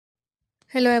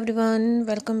Hello everyone,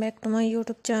 welcome back to my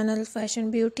YouTube channel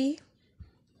Fashion Beauty.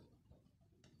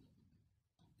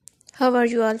 How are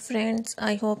you all friends?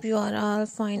 I hope you are all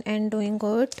fine and doing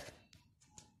good.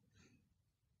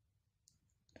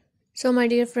 So my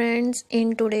dear friends,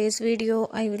 in today's video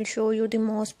I will show you the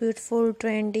most beautiful,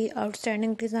 trendy,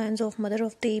 outstanding designs of mother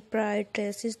of the bride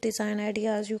dresses design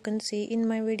ideas you can see in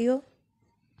my video.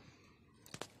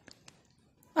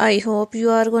 I hope you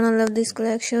are gonna love this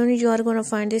collection. You are gonna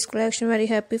find this collection very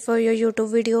happy for your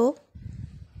YouTube video.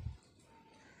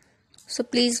 So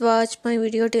please watch my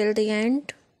video till the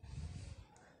end.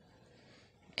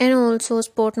 And also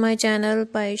support my channel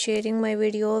by sharing my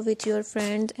video with your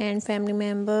friends and family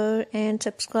member and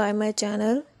subscribe my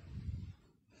channel.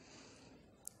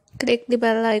 Click the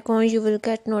bell icon, you will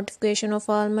get notification of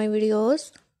all my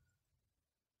videos.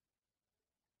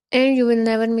 And you will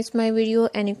never miss my video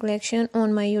any collection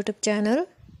on my YouTube channel.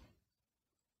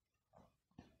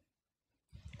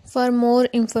 For more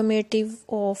informative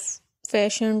of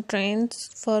fashion trends,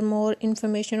 for more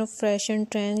information of fashion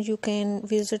trends, you can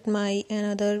visit my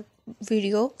another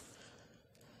video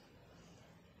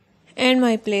and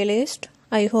my playlist.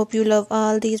 I hope you love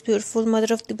all these beautiful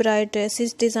mother of the bride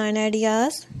dresses design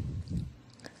ideas.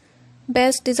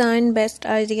 Best design, best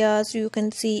ideas you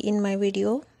can see in my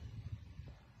video.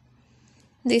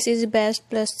 This is best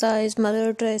plus size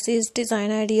mother dresses design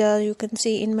ideas you can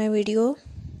see in my video,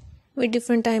 with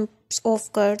different types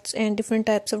of cuts and different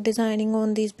types of designing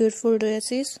on these beautiful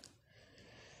dresses,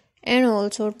 and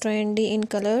also trendy in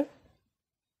color.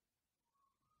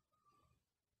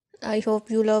 I hope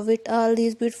you love it, all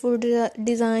these beautiful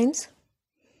designs.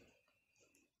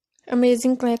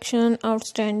 Amazing collection,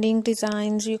 outstanding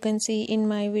designs you can see in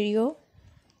my video.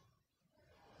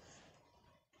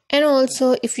 And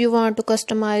also if you want to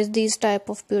customize these type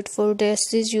of beautiful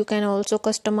dresses, you can also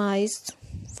customize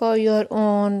for your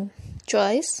own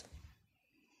choice.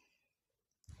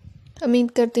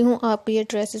 उम्मीद करती हूँ आपको ये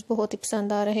dresses बहुत ही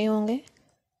पसंद आ रहे होंगे.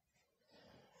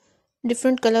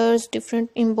 Different colors,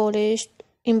 different embellished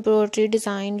embroidery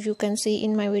design you can see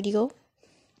in my video.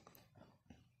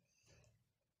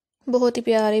 बहुत ही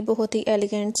प्यारे, बहुत ही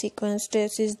elegant sequence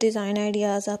dresses design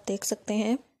ideas आप देख सकते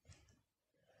हैं.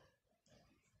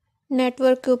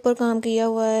 नेटवर्क के ऊपर काम किया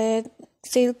हुआ है,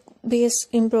 सिल्क बेस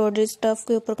एम्ब्रॉयडरी स्टफ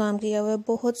के ऊपर काम किया हुआ है.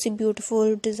 बहुत सी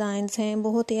ब्यूटीफुल डिज़ाइंस हैं,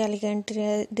 बहुत ही एलिगेंट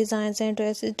डिज़ाइंस हैं,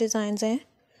 ड्रेसेस डिज़ाइंस हैं.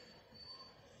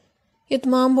 ये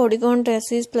तमाम bodycon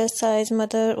dresses plus size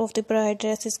mother of the bride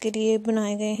dresses के लिए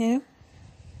बनाए गए हैं.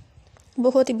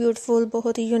 बहुत ही ब्यूटीफुल,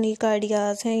 बहुत ही यूनिक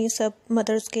आइडियाज़ हैं ये सब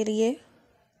मदर्स के लिए.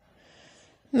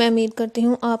 मैं उम्मीद करती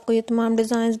हूँ आपको ये तमाम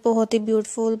डिज़ाइंस बहुत ही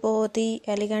ब्यूटीफुल, बहुत ही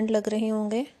एलिगेंट लग रहे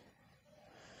होंगे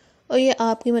और ये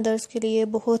आपकी मदर्स के लिए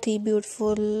बहुत ही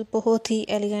ब्यूटीफुल, बहुत ही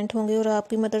एलिगेंट होंगे और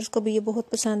आपकी मदर्स को भी ये बहुत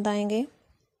पसंद आएंगे.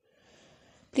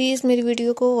 प्लीज़ मेरी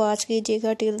वीडियो को वॉच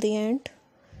कीजिएगा टिल द एंड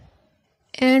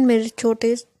एंड मेरे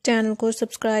छोटे चैनल को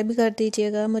सब्सक्राइब भी कर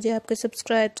दीजिएगा. मुझे आपके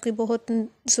सब्सक्राइब की बहुत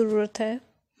ज़रूरत है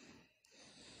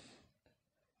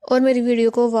और मेरी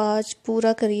वीडियो को वॉच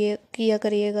पूरा किया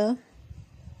करिएगा.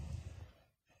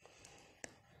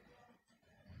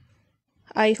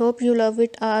 I hope you love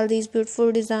it, all these beautiful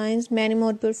designs, many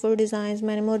more beautiful designs,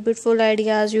 many more beautiful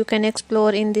ideas you can explore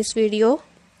in this video.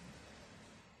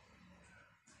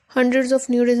 Hundreds of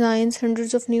new designs,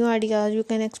 hundreds of new ideas you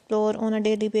can explore on a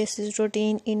daily basis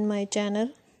routine in my channel.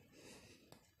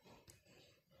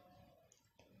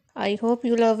 I hope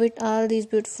you love it, all these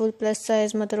beautiful plus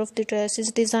size mother of the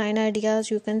dresses design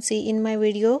ideas you can see in my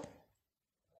video.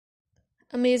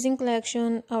 Amazing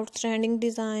collection, outstanding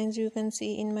designs you can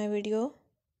see in my video.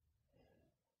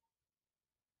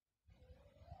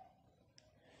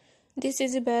 This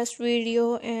is the best video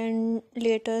and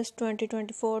latest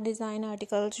 2024 design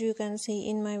articles you can see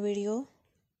in my video.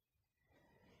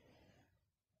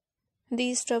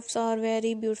 These stuffs are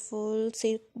very beautiful,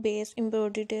 silk based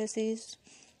embroidery dresses,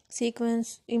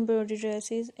 sequence embroidery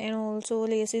dresses, and also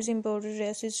laces embroidery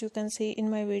dresses you can see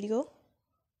in my video.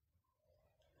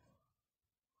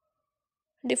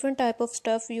 Different type of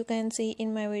stuff you can see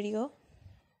in my video.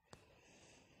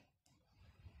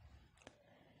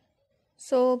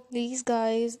 So please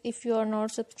guys, if you are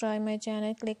not subscribed my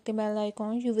channel, click the bell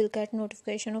icon, you will get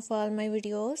notification of all my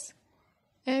videos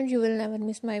and you will never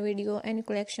miss my video any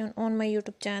collection on my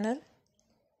YouTube channel.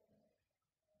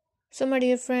 So my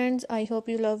dear friends, I hope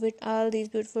you love it, all these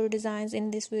beautiful designs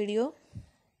in this video.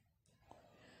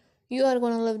 You are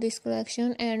gonna love this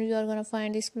collection and you are gonna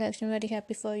find this collection very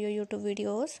happy for your YouTube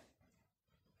videos.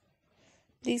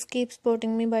 Please keep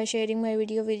supporting me by sharing my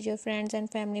video with your friends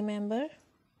and family members.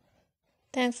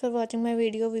 Thanks for watching my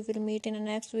video. We will meet in the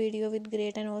next video with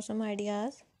great and awesome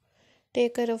ideas.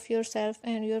 Take care of yourself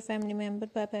and your family member.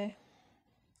 Bye bye.